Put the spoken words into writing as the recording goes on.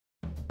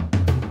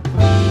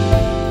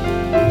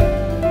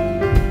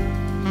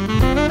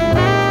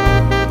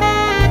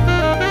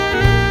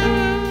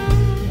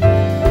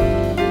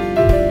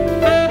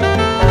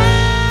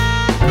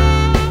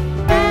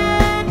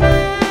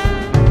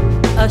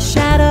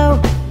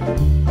go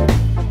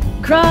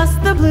across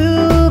the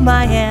blue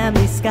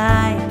Miami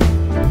sky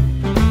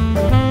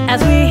as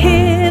we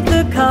hit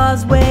the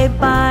causeway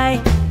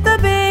by the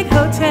big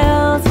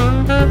hotels.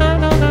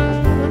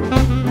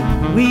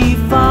 We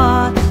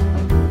fought,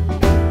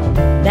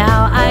 now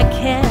I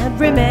can't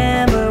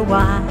remember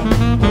why.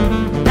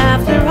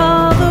 After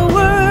all the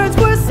words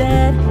were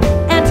said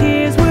and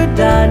tears were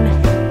done,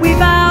 we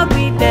vowed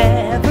we'd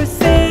never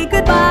say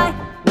goodbye.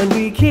 When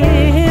we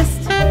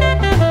kissed,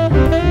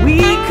 we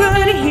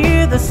could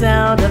hear the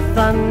sound of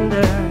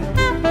thunder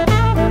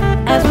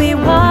as we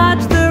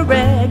watched the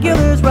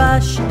regulars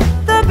rush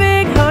the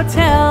big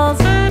hotels.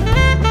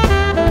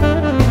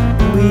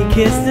 We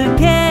kissed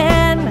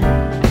again,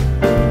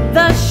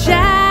 the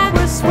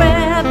shower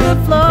swept the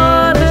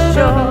Florida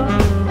shore.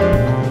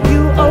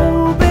 You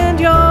opened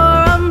your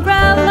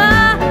umbrella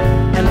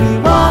and we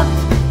walked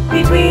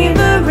between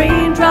the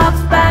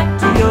raindrops back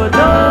to your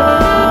door.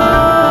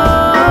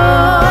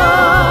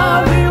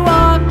 We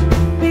walked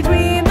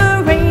between the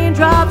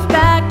raindrops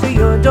back to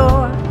your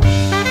door.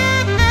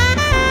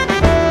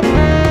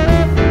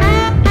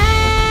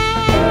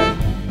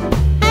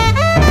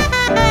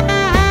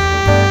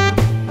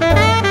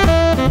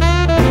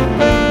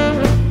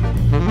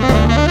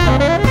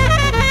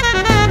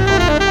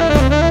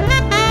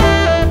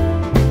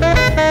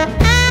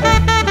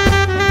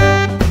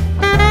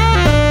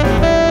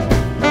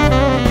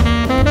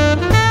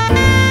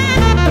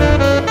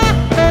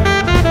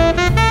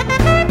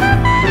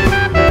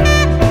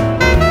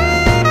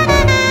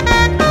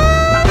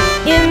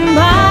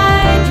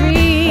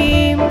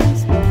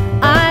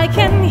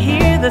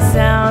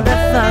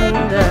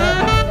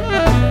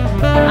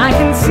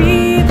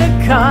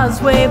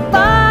 Causeway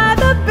by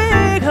the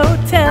big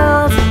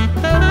hotels.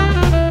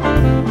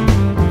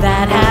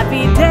 That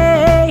happy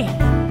day,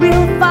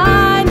 we'll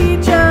find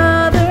each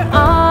other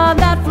on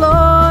that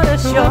Florida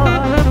shore.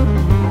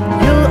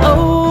 You'll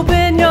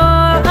open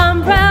your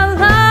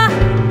umbrella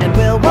and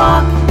we'll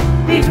walk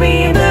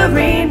between the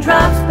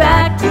raindrops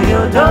back to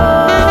your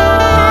door.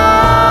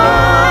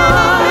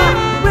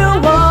 We'll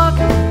walk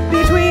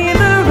between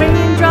the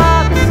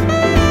raindrops,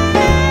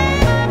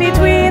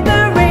 between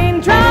the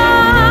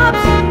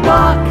raindrops.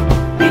 Walk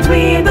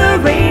between the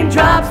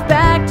raindrops.